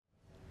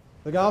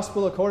The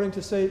Gospel according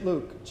to St.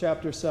 Luke,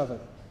 chapter 7.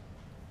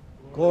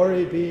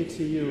 Glory be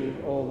to you,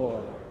 O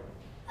Lord.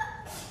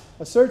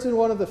 A certain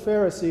one of the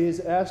Pharisees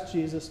asked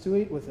Jesus to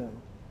eat with him.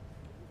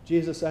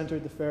 Jesus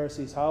entered the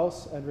Pharisee's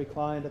house and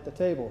reclined at the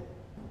table.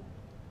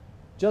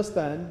 Just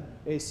then,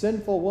 a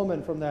sinful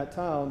woman from that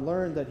town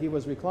learned that he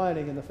was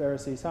reclining in the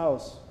Pharisee's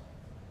house.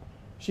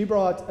 She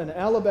brought an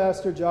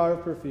alabaster jar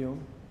of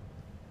perfume,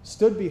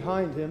 stood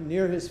behind him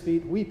near his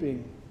feet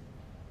weeping,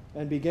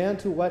 and began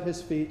to wet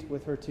his feet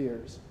with her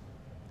tears.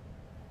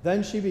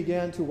 Then she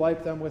began to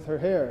wipe them with her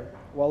hair,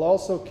 while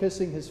also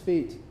kissing his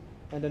feet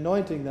and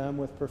anointing them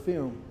with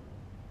perfume.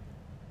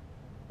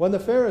 When the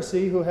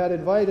Pharisee who had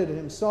invited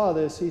him saw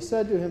this, he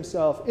said to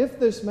himself, "If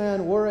this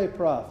man were a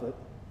prophet,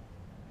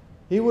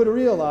 he would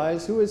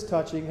realize who is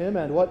touching him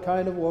and what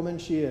kind of woman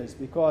she is,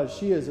 because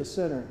she is a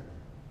sinner."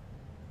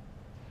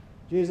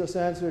 Jesus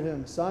answered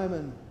him,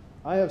 "Simon,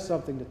 I have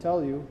something to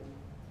tell you."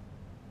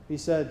 He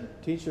said,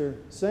 "Teacher,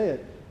 say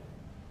it."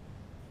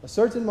 A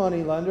certain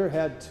moneylender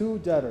had 2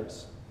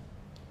 debtors.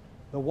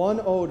 The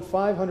one owed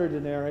 500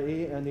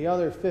 denarii and the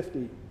other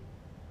 50.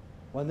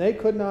 When they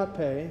could not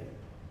pay,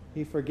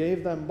 he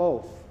forgave them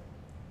both.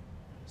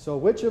 So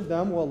which of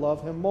them will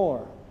love him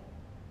more?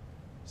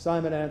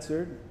 Simon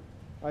answered,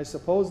 "I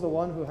suppose the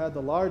one who had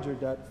the larger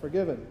debt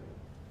forgiven."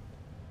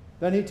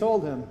 Then he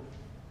told him,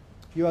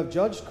 "You have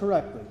judged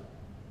correctly."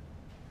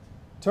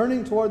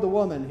 Turning toward the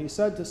woman, he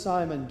said to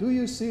Simon, "Do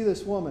you see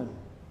this woman?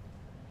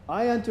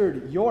 I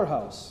entered your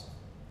house,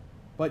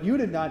 but you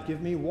did not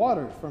give me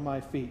water for my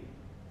feet.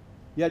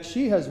 Yet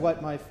she has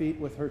wet my feet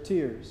with her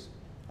tears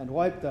and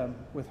wiped them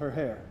with her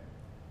hair.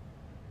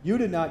 You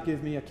did not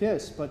give me a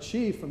kiss, but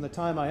she, from the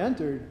time I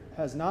entered,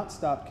 has not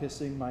stopped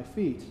kissing my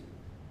feet.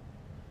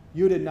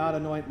 You did not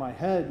anoint my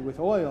head with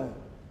oil,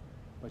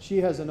 but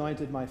she has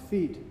anointed my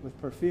feet with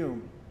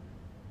perfume.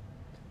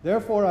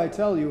 Therefore I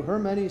tell you, her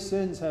many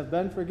sins have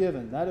been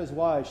forgiven. That is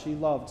why she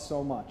loved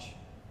so much.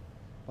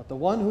 But the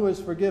one who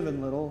is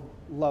forgiven little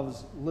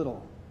loves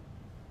little."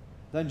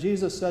 Then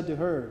Jesus said to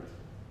her,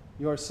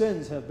 "Your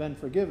sins have been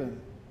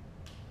forgiven."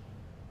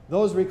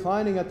 Those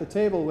reclining at the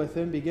table with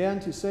him began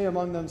to say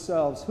among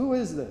themselves, "Who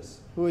is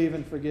this who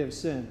even forgives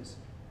sins?"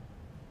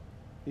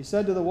 He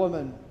said to the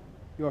woman,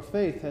 "Your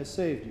faith has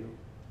saved you.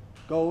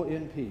 Go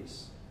in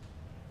peace."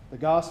 The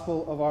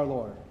Gospel of our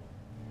Lord.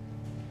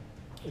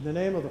 In the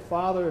name of the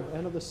Father,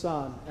 and of the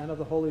Son, and of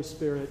the Holy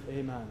Spirit,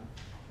 amen.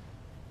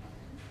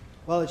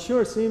 Well, it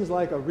sure seems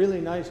like a really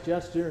nice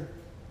gesture.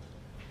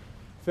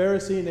 A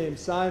Pharisee named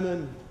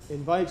Simon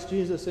invites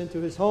Jesus into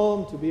his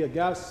home to be a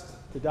guest,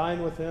 to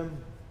dine with him.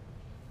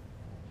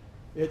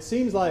 It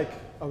seems like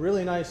a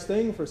really nice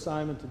thing for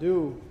Simon to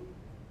do,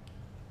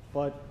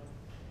 but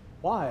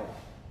why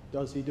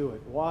does he do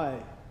it? Why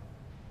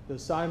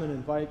does Simon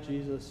invite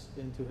Jesus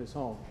into his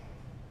home?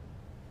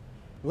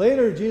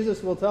 Later,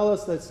 Jesus will tell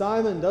us that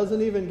Simon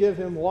doesn't even give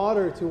him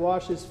water to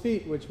wash his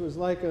feet, which was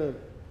like a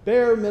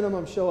bare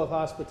minimum show of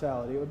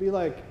hospitality. It would be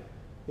like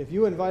if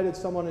you invited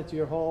someone into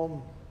your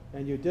home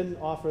and you didn't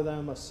offer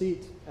them a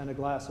seat and a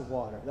glass of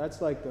water.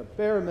 That's like the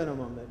bare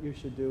minimum that you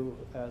should do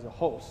as a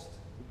host,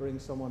 to bring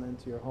someone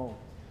into your home.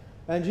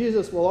 And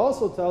Jesus will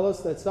also tell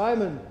us that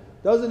Simon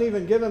doesn't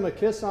even give him a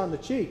kiss on the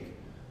cheek,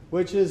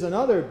 which is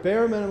another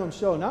bare minimum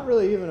show, not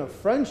really even a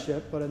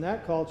friendship, but in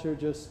that culture,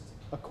 just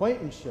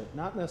acquaintanceship.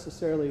 Not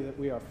necessarily that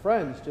we are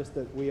friends, just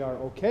that we are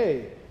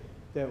okay,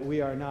 that we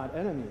are not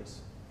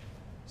enemies.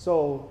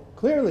 So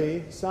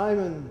clearly,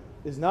 Simon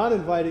is not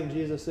inviting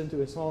Jesus into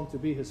his home to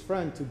be his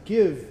friend, to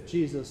give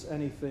Jesus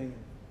anything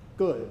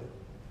good.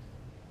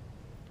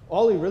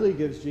 All he really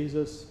gives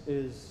Jesus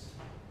is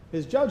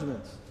his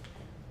judgment,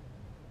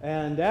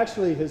 and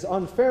actually his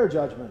unfair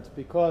judgment,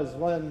 because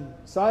when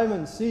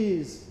Simon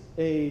sees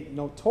a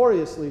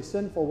notoriously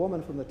sinful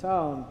woman from the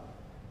town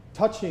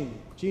touching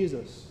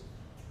Jesus,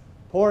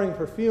 pouring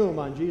perfume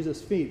on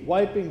Jesus' feet,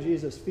 wiping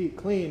Jesus' feet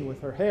clean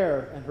with her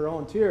hair and her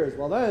own tears,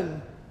 well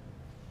then,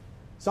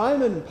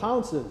 Simon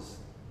pounces.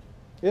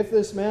 If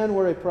this man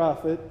were a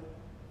prophet,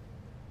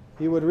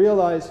 he would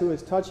realize who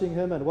is touching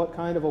him and what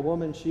kind of a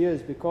woman she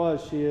is,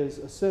 because she is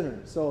a sinner.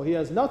 So he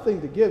has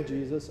nothing to give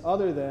Jesus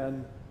other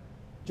than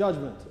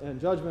judgment, and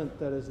judgment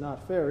that is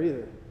not fair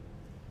either.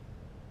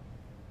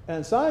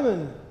 And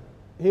Simon,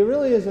 he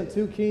really isn't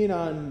too keen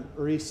on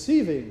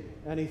receiving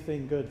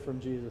anything good from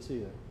Jesus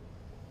either.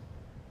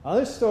 Now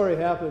this story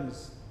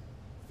happens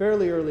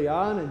fairly early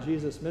on in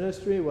Jesus'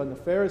 ministry, when the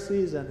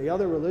Pharisees and the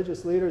other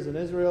religious leaders in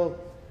Israel,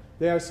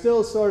 they are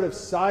still sort of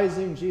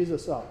sizing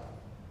Jesus up.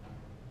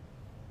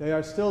 They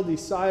are still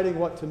deciding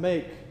what to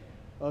make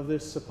of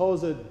this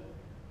supposed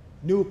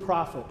new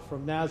prophet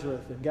from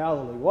Nazareth in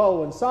Galilee. Well,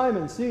 when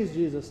Simon sees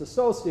Jesus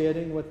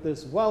associating with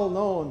this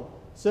well-known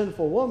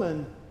sinful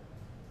woman,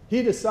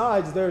 he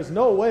decides there's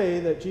no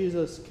way that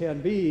Jesus can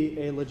be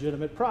a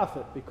legitimate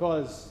prophet,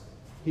 because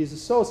he's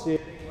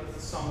associating with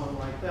someone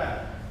like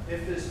that.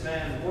 If this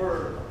man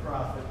were a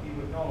prophet, he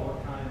would know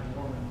what kind of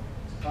woman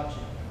is touching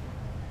him.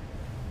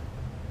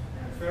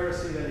 And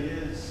Pharisee that he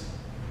is,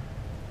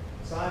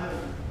 Simon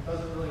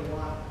doesn't really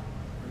want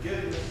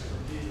forgiveness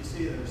from Jesus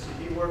either.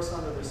 See, he works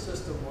under the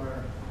system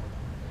where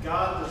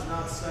God does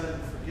not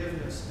send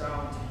forgiveness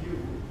down to you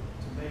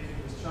to make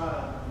you his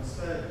child.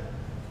 Instead,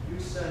 you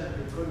send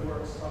your good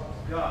works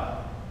up to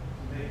God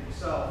to make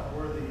yourself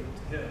worthy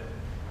to him.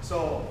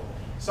 So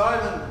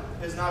Simon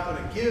is not going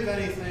to give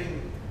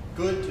anything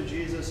good to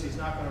Jesus. He's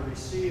not going to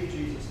receive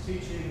Jesus'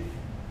 teaching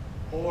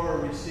or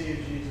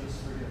receive Jesus'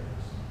 forgiveness.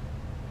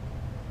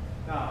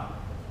 Now,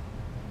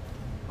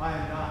 I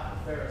am not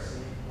a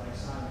Pharisee like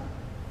Simon,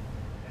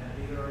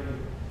 and neither are you.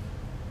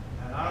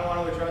 And I don't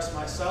want to address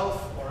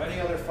myself or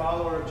any other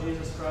follower of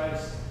Jesus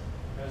Christ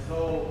as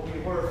though we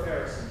were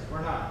Pharisees.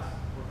 We're not.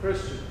 We're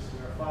Christians.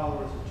 We are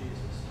followers of Jesus.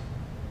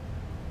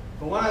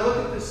 But when I look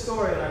at this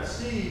story and I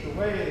see the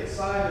way that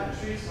Simon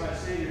treats my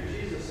Savior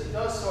Jesus, it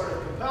does sort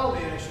of compel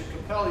me, and it should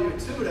compel you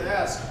too, to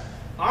ask,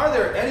 are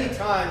there any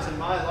times in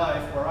my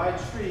life where I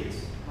treat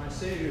my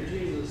Savior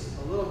Jesus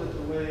a little bit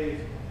the way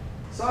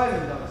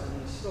Simon does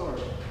in this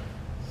story?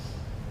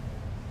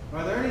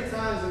 Are there any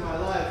times in my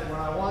life when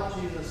I want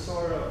Jesus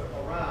sort of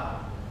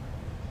around?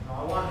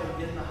 I want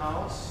him in the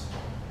house,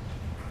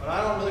 but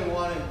I don't really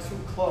want him too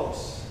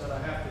close that I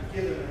have to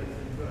give him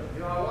anything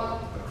good. I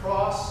want the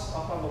cross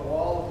up on the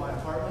wall of my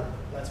apartment.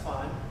 That's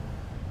fine.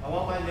 I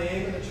want my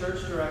name in the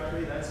church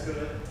directory. That's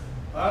good.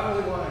 But I don't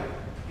really want to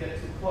get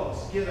too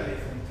close, give anything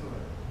to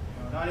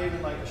it. Not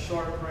even like a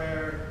short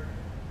prayer,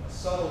 a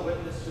subtle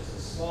witness, just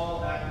a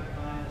small act of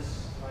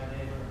kindness to my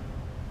neighbor.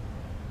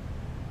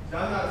 See,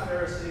 I'm not a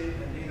Pharisee,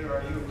 and neither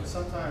are you, but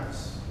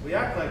sometimes we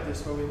act like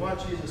this where we want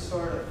Jesus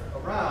sort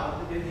of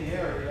around in the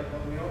area,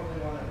 but we don't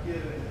really want to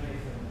give him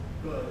anything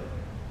good,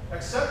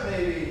 except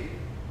maybe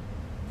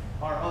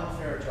our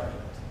unfair judgment.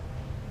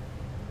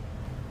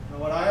 Now,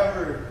 would I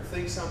ever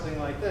think something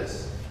like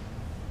this?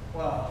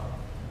 Well,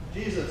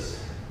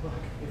 Jesus, look,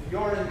 if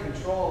you're in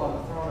control on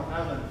the throne of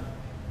heaven,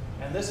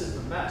 and this is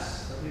the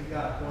mess that we've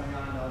got going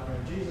on out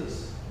here,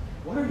 Jesus,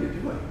 what are you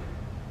doing?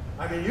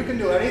 I mean, you can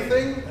do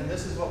anything, and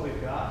this is what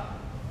we've got.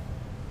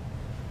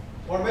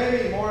 Or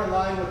maybe more in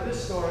line with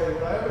this story,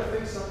 would I ever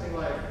think something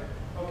like,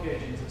 okay,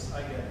 Jesus,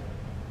 I get it.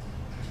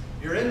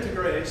 You're into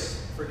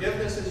grace.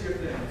 Forgiveness is your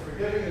thing.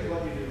 Forgiving is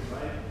what you do,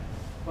 right?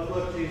 But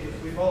look, Jesus,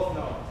 we both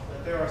know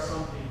that there are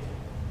some people,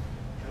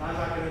 and I'm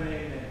not going to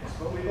name names,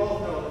 but we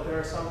both know that there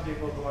are some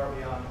people who are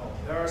beyond hope.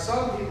 There are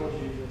some people,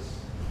 Jesus,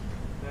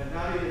 that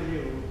not even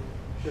you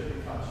should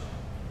be touched.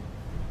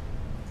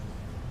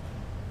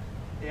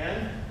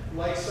 And,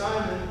 like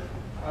Simon,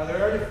 are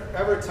there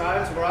ever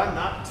times where I'm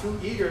not too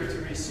eager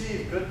to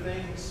receive good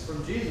things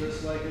from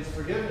Jesus, like his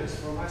forgiveness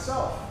for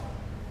myself?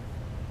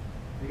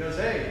 Because,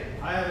 hey,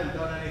 I haven't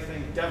done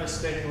anything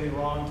devastatingly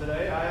wrong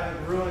today. I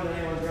haven't ruined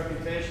anyone's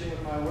reputation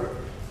with my work.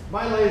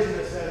 My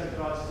laziness hasn't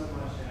caused too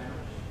much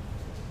damage.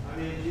 I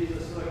mean,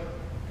 Jesus, look,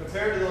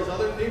 compared to those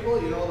other people,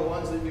 the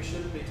ones that you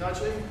shouldn't be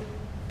touching,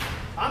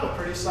 I'm a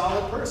pretty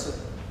solid person.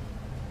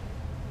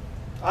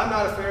 I'm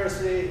not a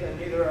Pharisee, and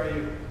neither are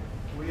you.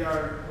 We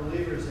are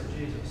believers in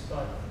Jesus,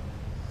 but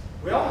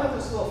we all have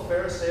this little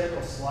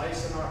Pharisaical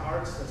slice in our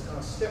hearts that's going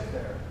to stick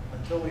there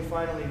until we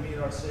finally meet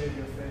our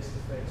Savior face to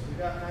face. We've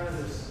got kind of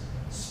this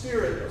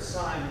spirit of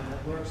Simon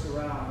that lurks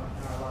around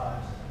in our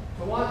lives.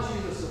 To want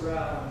Jesus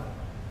around,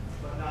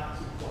 but not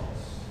too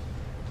close.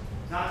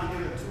 Not to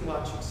give him too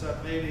much,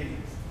 except maybe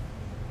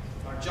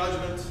our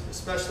judgment,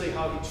 especially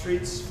how he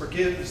treats,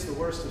 forgives the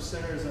worst of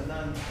sinners, and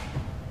then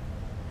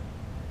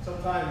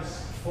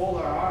sometimes fold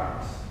our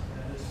arms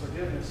and his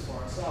forgiveness for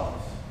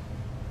ourselves.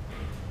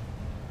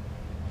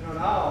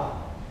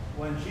 Now,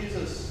 when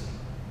Jesus,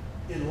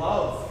 in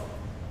love,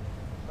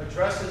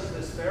 addresses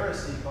this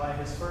Pharisee by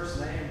his first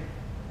name,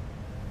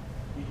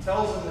 he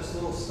tells him this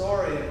little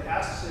story and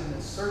asks him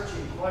this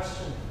searching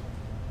question.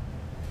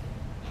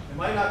 It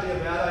might not be a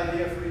bad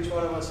idea for each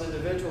one of us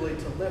individually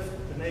to lift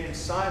the name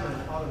Simon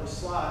out of the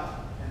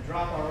slot and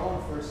drop our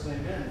own first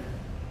name in.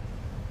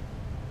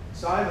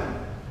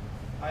 Simon,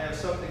 I have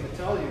something to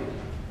tell you.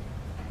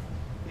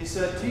 He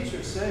said,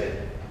 Teacher, say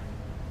it.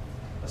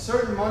 A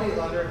certain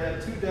moneylender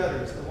had two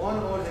debtors. The one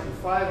owed him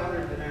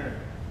 500 denarii.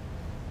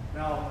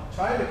 Now,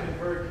 trying to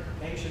convert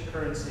ancient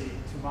currency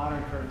to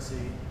modern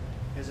currency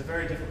is a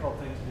very difficult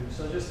thing to do.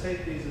 So just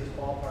take these as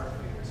ballpark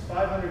figures.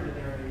 500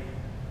 denarii,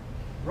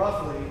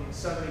 roughly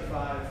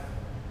 $75,000.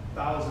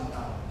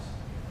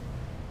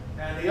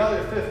 And the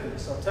other 50,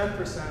 so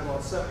 10%,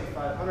 about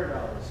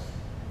 $7,500.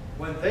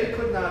 When they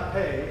could not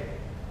pay,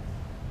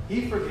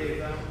 he forgave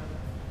them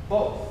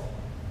both.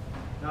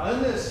 Now,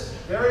 in this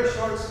very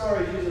short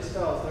story Jesus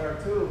tells, there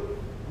are two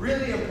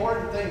really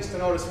important things to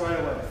notice right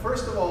away.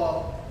 First of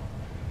all,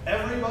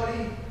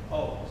 everybody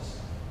owes.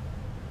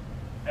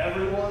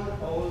 Everyone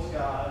owes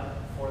God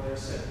for their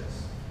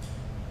sins.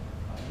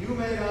 You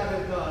may not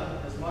have done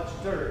as much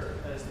dirt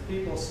as the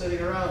people sitting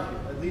around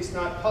you, at least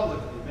not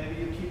publicly. Maybe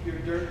you keep your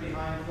dirt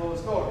behind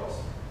closed doors,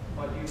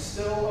 but you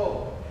still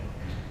owe.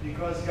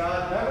 Because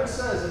God never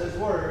says in his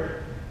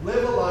word,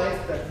 live a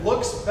life that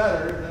looks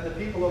better than the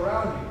people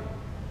around you.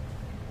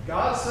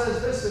 God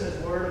says this in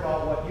his word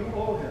about what you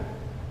owe him.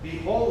 Be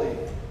holy,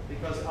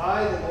 because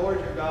I, the Lord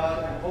your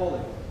God, am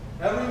holy.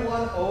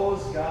 Everyone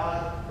owes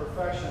God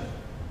perfection,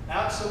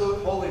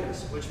 absolute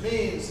holiness, which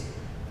means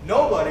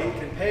nobody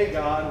can pay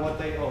God what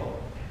they owe.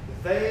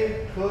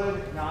 They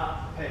could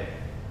not pay.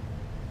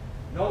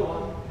 No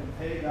one can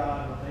pay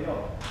God what they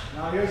owe.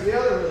 Now here's the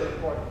other really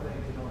important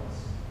thing to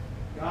notice.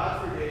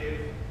 God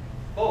forgave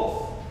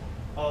both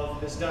of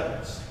his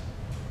debtors.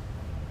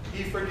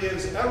 He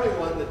forgives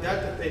everyone the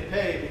debt that they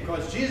pay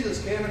because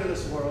Jesus came into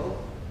this world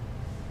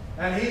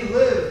and he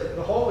lived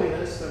the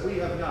holiness that we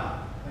have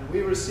not. And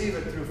we receive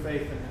it through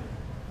faith in him.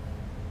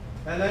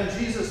 And then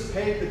Jesus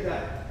paid the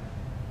debt.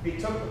 He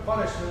took the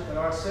punishment that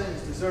our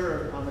sins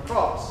deserved on the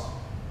cross.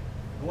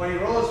 And when he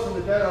rose from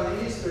the dead on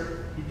the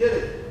Easter, he did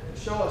it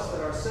to show us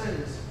that our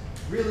sins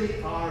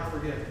really are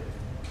forgiven.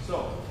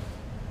 So,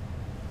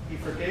 he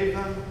forgave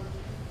them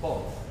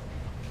both.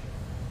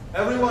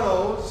 Everyone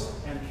owes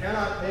and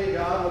cannot pay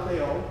God what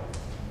they owe,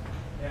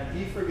 and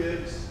he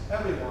forgives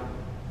everyone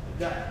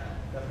the debt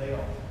that they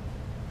owe.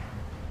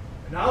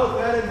 And now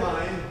with that in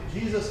mind,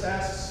 Jesus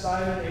asks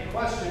Simon a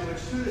question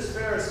which to this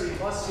Pharisee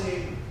must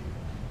seem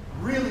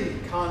really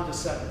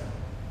condescending.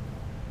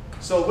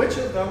 So which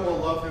of them will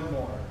love him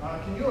more?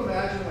 Can you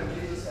imagine when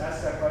Jesus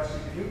asked that question?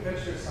 Can you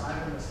picture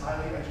Simon, this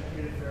highly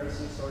educated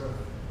Pharisee, sort of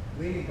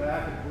leaning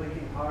back and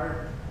blinking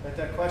hard at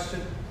that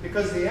question?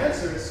 Because the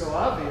answer is so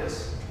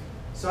obvious.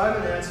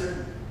 Simon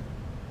answered,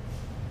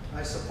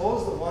 I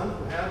suppose the one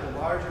who had the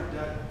larger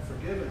debt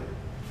forgiven.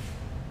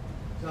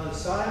 Now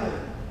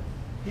Simon,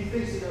 he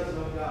thinks he doesn't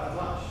owe God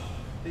much.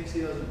 He thinks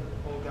he doesn't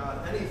owe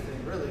God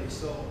anything, really.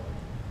 So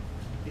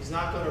he's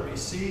not going to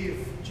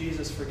receive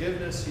Jesus'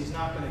 forgiveness. He's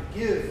not going to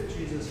give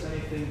Jesus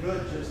anything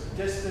good, just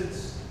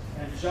distance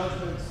and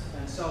judgment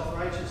and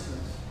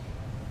self-righteousness.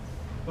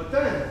 But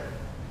then,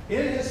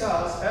 in his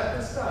house at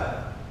this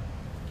time,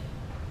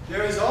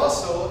 there is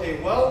also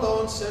a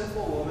well-known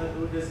sinful woman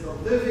who is the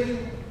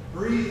living,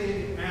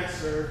 breathing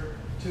answer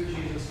to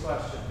Jesus'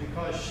 question,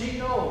 because she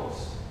knows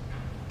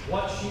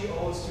what she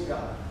owes to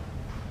God.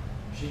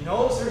 She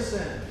knows her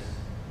sins.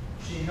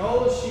 She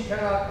knows she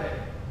cannot pay.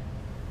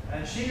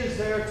 And she is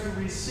there to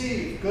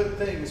receive good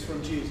things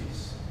from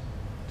Jesus,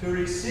 to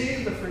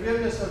receive the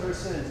forgiveness of her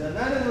sins, and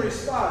then in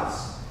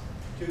response,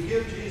 to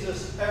give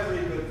Jesus every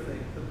good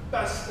thing, the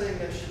best thing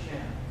that she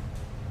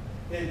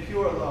can, in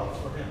pure love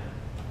for him.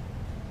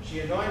 She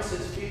anoints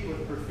his feet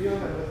with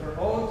perfume, and with her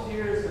own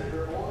tears and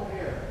her own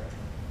hair,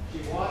 she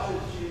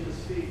washes Jesus'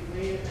 feet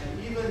clean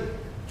and even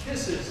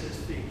kisses his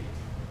feet.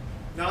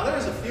 Now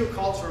there's a few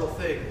cultural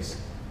things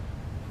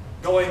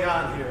going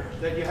on here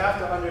that you have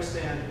to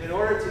understand in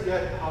order to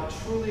get how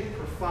truly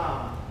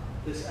profound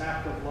this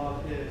act of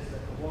love is that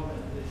the woman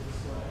is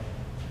displaying.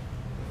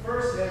 The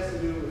first has to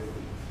do with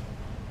feet.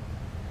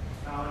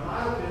 Now, in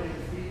my opinion,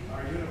 feet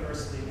are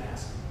universally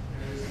nasty.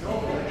 There is no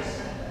place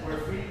where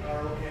feet are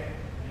okay.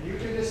 And you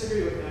can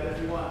disagree with that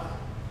if you want.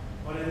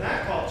 But in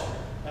that culture,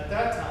 at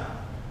that time,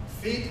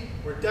 feet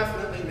were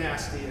definitely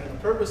nasty. And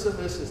the purpose of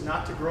this is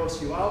not to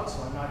gross you out,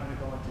 so I'm not going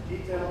to go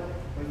into detail.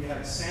 When you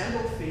have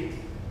sandaled feet,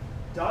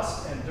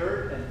 dust and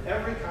dirt and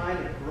every kind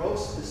of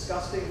gross,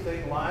 disgusting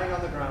thing lying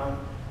on the ground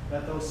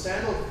that those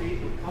sandaled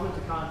feet would come into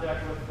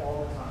contact with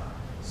all the time.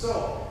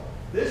 So,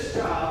 this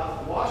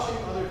job of washing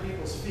other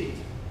people's feet,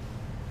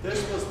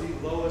 this was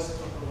the lowest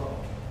of the low.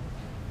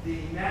 The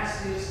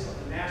nastiest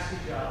of the nasty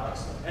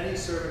jobs that any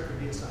servant could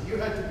be assigned. You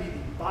had to be the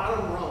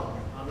bottom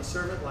rung on the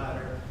servant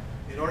ladder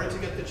in order to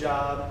get the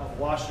job of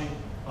washing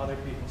other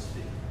people's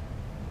feet.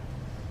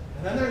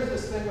 And then there's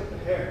this thing with the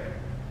hair.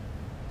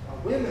 Now,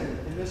 women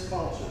in this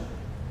culture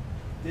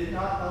did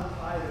not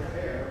untie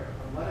their hair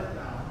and let it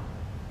down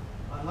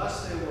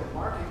unless they were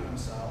marking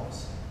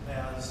themselves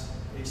as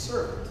a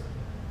servant.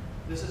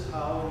 This is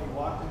how, when you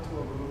walked into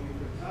a room, you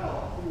could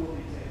tell who will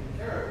be taking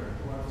care of you,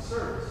 who are the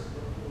servants,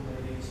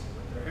 little ladies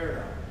with their hair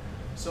down.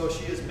 So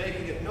she is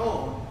making it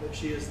known that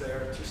she is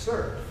there to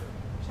serve.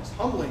 She's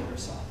humbling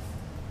herself.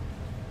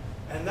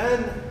 And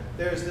then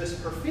there's this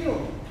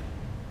perfume,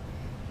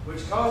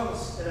 which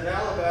comes in an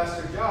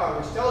alabaster jar,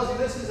 which tells you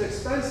this is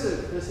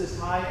expensive, this is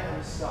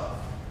high-end stuff.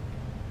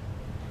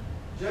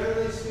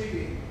 Generally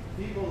speaking,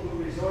 people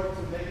who resort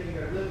to making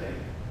their living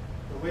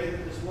the way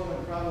that this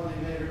woman probably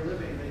made her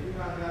living, they do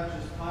not have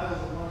just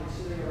piles of money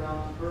sitting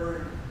around to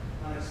burn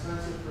on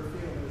expensive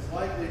perfume. It is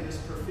likely this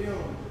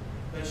perfume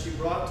that she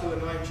brought to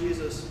anoint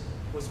Jesus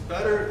was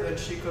better than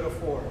she could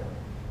afford,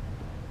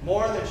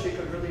 more than she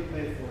could really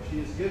pay for. She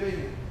is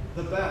giving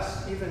the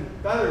best, even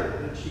better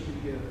than she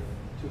could give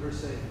to her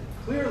Savior.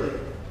 Clearly,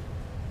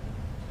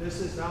 this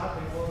is not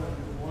a woman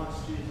who wants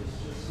Jesus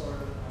just sort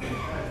of on the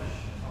edge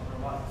of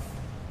her life.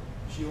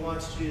 She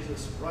wants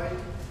Jesus right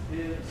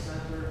in the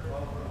center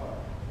of her heart.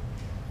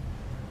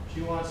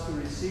 She wants to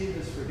receive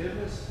his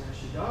forgiveness, and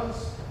she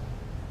does.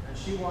 And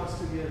she wants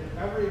to give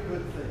every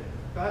good thing,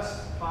 the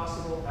best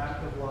possible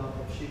act of love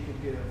that she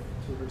could give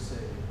to her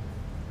Savior.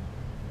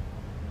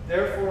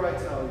 Therefore, I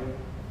tell you,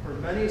 her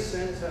many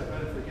sins have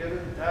been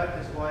forgiven. That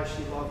is why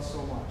she loved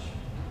so much.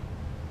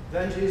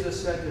 Then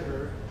Jesus said to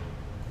her,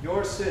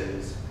 your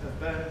sins have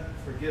been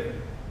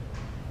forgiven.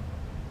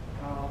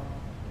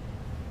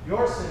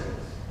 Your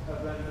sins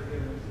have been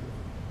forgiven too.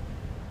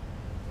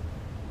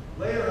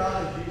 Later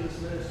on in Jesus'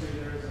 ministry,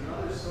 there is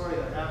another story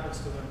that happens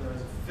to him that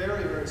is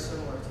very, very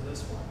similar to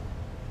this one.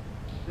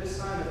 This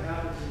time it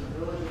happens in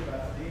the village of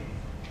Bethany.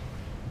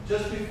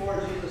 Just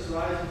before Jesus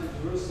rides into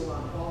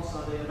Jerusalem on Palm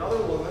Sunday,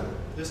 another woman,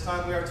 this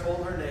time we are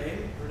told her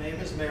name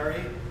is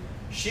Mary,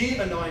 she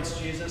anoints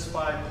Jesus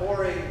by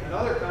pouring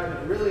another kind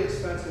of really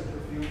expensive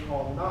perfume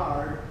called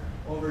nard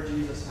over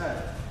Jesus'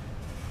 head.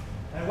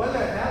 And when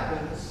that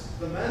happens,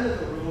 the men in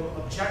the room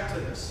object to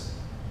this.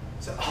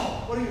 Say,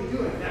 oh, what are you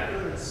doing? That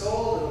could have been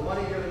sold and the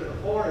money given to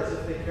the poor, as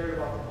if they cared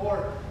about the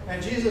poor.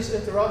 And Jesus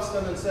interrupts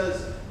them and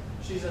says,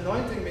 she's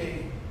anointing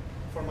me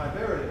for my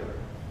burial.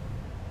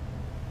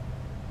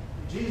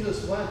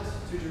 Jesus went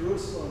to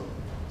Jerusalem,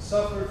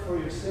 suffered for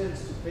your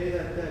sins to pay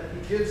that debt.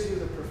 He gives you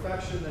the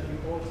perfection that you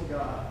owe to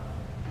God.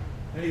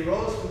 And he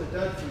rose from the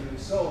dead for you.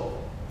 So,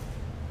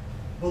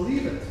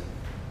 believe it.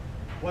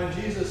 When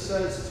Jesus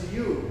says to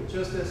you,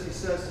 just as he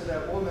says to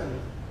that woman,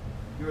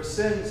 your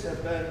sins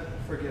have been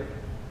forgiven.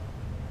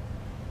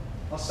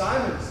 Now,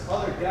 Simon's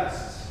other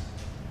guests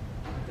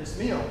at this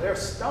meal, they're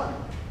stunned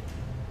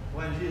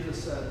when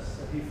Jesus says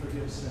that he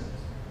forgives sins.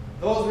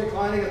 Those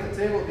reclining at the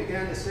table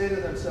began to say to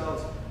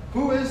themselves,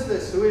 who is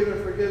this who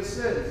even forgives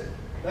sins?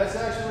 That's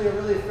actually a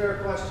really fair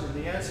question.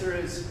 The answer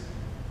is,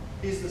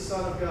 he's the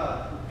Son of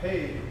God who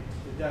paid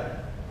the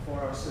debt for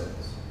our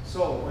sins.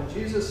 So, when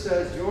Jesus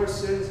says, your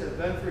sins have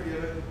been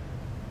forgiven,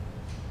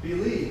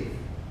 believe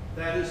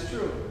that is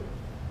true.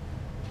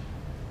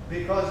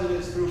 Because it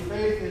is through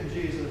faith in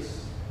Jesus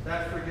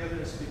that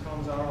forgiveness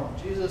becomes our own.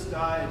 Jesus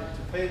died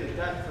to pay the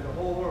debt for the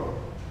whole world.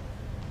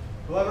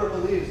 Whoever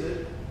believes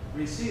it,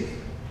 receives it.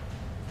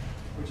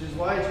 Which is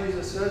why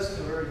Jesus says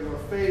to her, your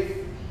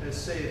faith has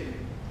saved you.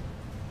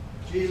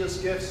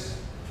 Jesus' gifts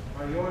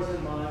are yours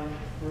and mine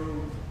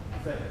through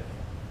faith.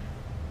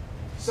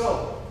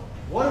 So,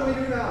 what do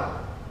we do now?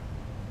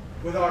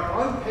 With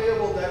our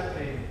unpayable debt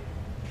paid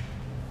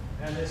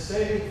and this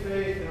saving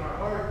faith in our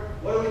heart,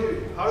 what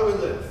do? How do we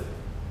live?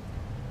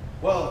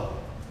 Well,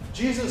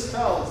 Jesus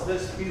tells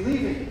this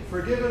believing,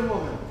 forgiven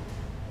woman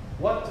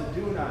what to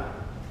do now.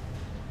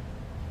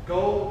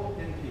 Go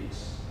in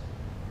peace.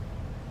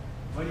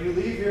 When you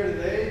leave here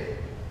today,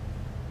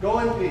 go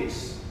in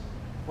peace.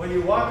 When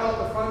you walk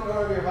out the front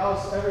door of your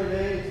house every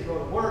day to go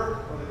to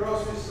work, or the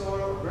grocery store,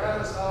 or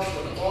grandma's house,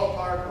 or the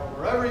ballpark, or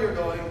wherever you're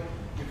going,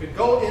 you can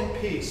go in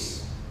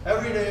peace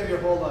every day of your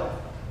whole life.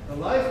 The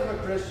life of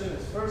a Christian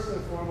is first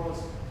and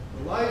foremost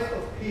the life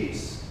of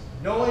peace,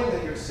 knowing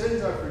that your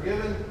sins are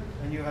forgiven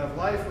and you have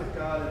life with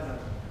God in heaven.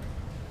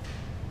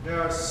 There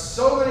are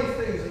so many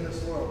things in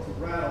this world to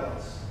rattle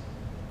us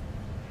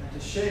and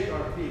to shake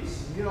our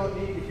peace. And you don't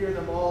need to hear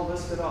them all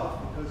listed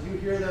off because you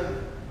hear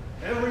them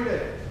every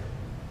day.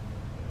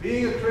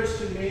 Being a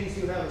Christian means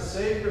you have a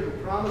Savior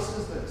who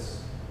promises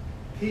this: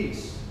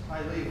 peace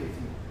I leave with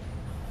you.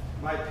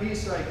 My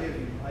peace I give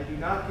you. I do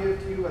not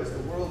give to you as the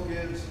world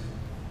gives.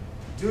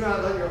 Do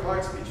not let your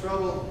hearts be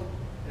troubled,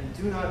 and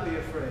do not be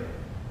afraid.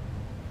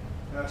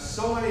 There are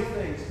so many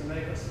things to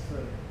make us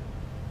afraid.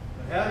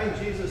 But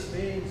having Jesus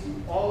means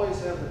you always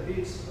have the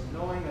peace of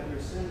knowing that your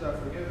sins are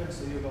forgiven,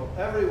 so you go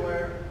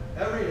everywhere,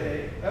 every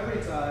day,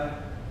 every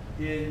time,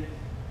 in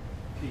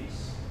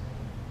peace.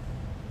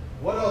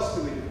 What else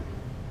do we do?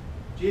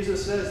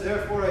 Jesus says,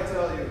 therefore I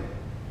tell you,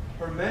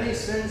 her many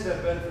sins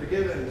have been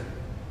forgiven.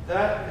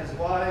 That is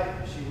why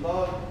she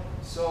loved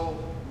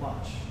so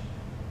much.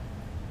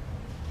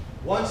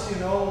 Once you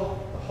know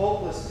the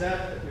hopeless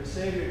debt that your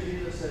Savior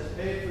Jesus has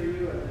paid for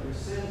you and that your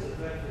sins have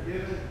been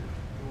forgiven,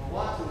 you will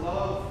want to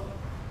love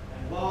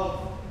and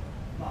love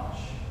much.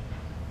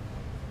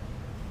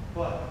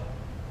 But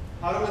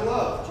how do we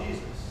love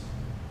Jesus?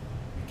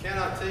 You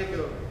cannot take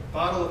a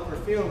bottle of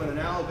perfume in an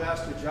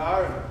alabaster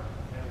jar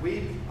and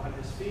weep on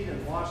his feet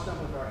and wash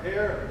them with our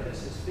hair and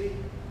kiss his feet.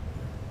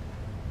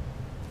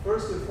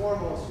 First and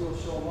foremost, you'll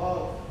show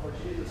love for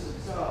Jesus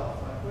himself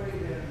by putting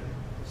him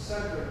at the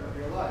center of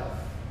your life.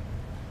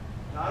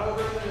 Not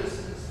over in the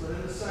distance, but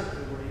in the center,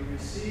 where you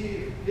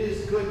receive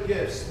his good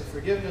gifts, the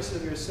forgiveness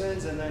of your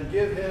sins, and then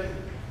give him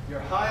your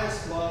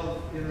highest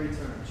love in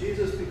return.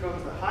 Jesus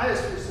becomes the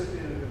highest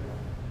recipient of your love.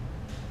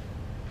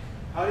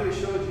 How do you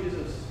show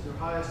Jesus your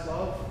highest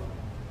love?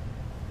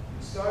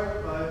 You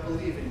start by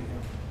believing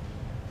him.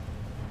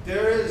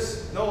 There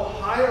is no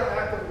higher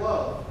act of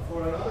love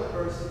for another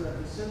person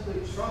than to simply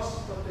trust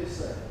what they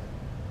say.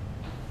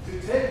 To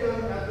take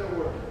them at their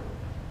word.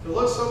 To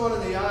look someone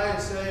in the eye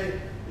and say,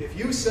 if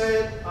you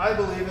say it, I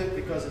believe it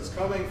because it's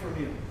coming from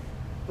you.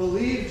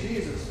 Believe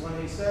Jesus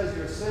when he says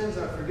your sins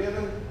are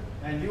forgiven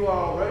and you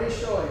are already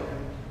showing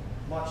him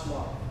much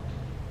love.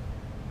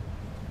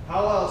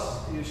 How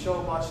else do you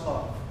show much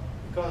love?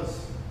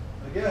 Because,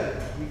 again,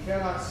 we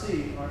cannot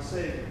see our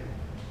Savior.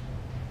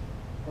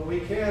 But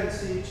we can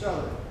see each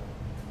other.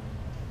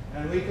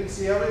 And we can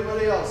see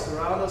everybody else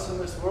around us in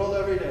this world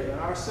every day. And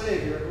our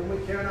Savior, whom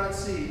we cannot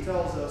see,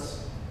 tells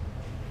us,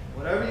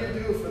 whatever you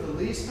do for the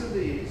least of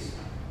these,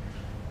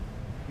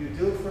 you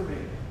do for me.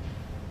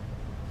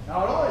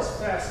 Now, it always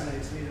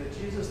fascinates me that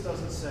Jesus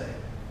doesn't say,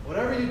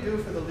 whatever you do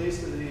for the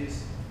least of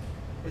these,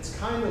 it's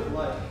kind of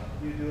like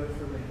you do it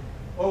for me.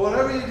 Or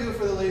whatever you do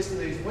for the least of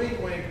these,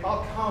 wink, wink,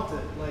 I'll count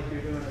it like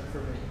you're doing it for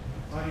me.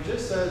 No, he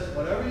just says,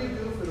 whatever you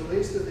do for the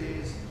least of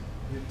these,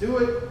 you do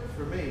it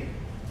for me.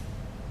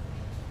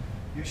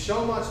 You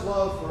show much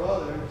love for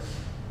others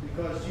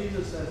because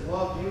Jesus has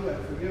loved you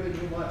and forgiven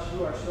you much.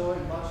 You are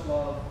showing much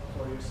love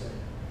for your sake.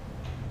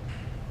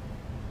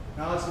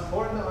 Now, it's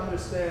important to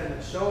understand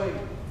that showing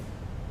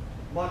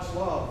much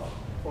love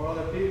for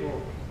other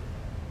people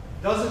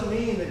doesn't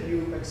mean that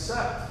you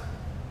accept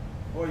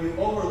or you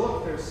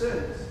overlook their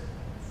sins.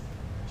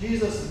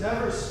 Jesus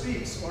never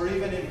speaks or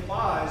even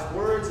implies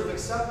words of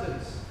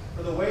acceptance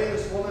for the way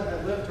this woman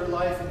had lived her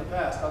life in the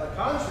past. On the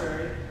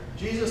contrary,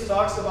 Jesus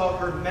talks about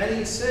her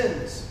many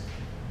sins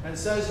and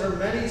says her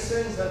many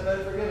sins have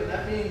been forgiven.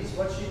 That means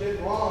what she did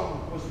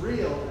wrong was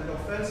real and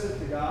offensive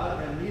to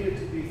God and needed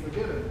to be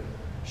forgiven.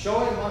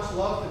 Showing much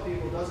love to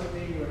people doesn't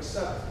mean you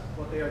accept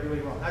what they are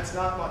doing wrong. That's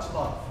not much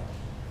love.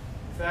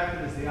 In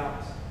fact, it is the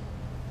opposite.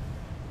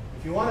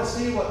 If you want to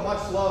see what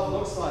much love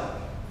looks like,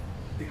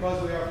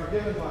 because we are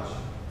forgiven much,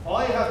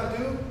 all you have to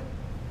do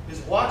is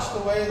watch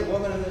the way the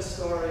woman in this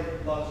story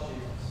loves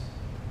Jesus.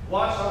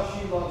 Watch how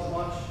she loves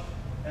much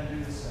and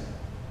do the same.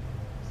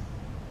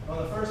 In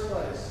the first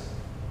place,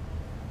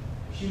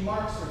 she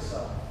marks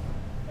herself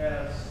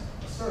as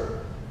a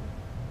servant.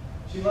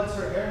 She lets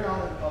her hair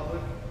down in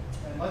public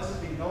and lets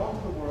it be known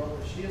to the world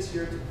that she is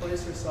here to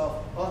place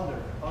herself under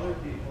other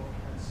people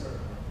and serve.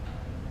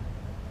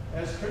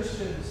 As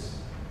Christians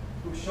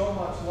who show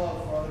much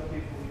love for other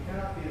people, we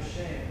cannot be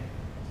ashamed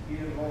to be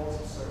in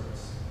roles of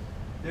service.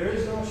 There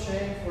is no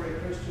shame for a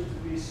Christian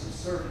to be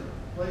subservient,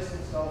 to place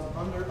themselves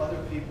under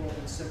other people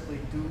and simply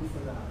do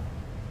for them.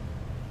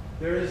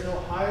 There is no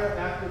higher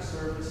act of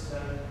service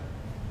than,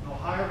 no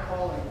higher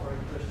calling for a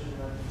Christian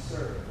than to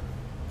serve,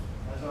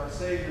 as our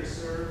Savior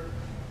served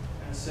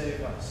and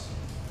saved us.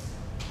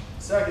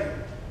 Second,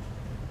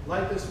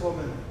 like this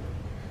woman,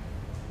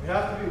 we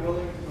have to be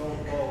willing to go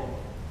low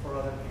for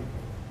other people.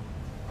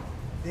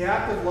 The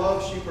act of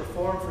love she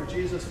performed for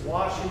Jesus,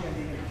 washing and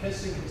even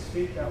kissing his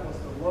feet, that was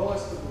the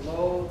lowest of the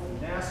low,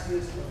 the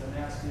nastiest of the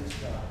nastiest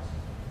jobs.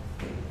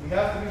 We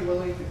have to be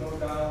willing to go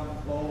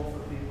down low for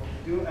people,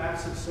 to do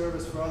acts of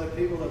service for other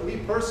people that we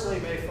personally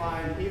may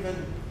find even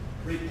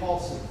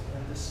repulsive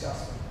and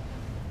disgusting.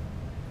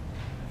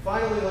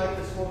 Finally, like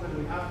this woman,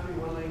 we have to be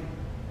willing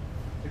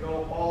to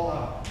go all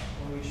out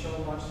when we show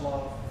much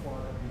love for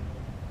other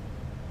people.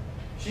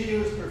 She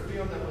used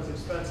perfume that was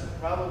expensive,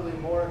 probably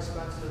more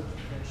expensive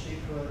than she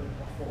could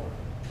afford.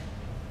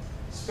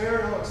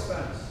 Spare no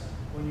expense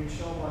when you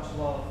show much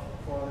love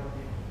for other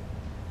people.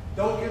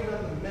 Don't give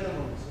them the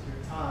minimums of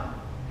your time,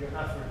 your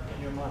effort,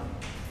 and your money.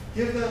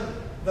 Give them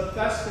the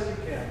best that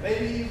you can,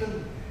 maybe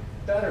even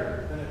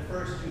better than at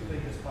first you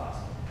think is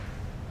possible.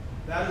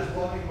 That is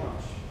loving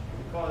much,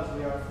 because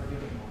we are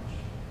forgiven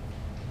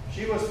much.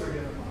 She was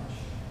forgiven much,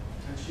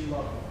 and she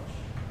loved much.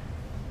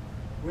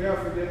 We are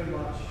forgiven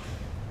much.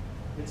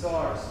 It's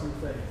ours through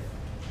faith.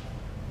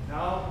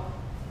 Now,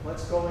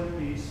 let's go in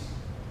peace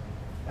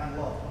and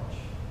love much.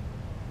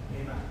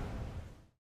 Amen.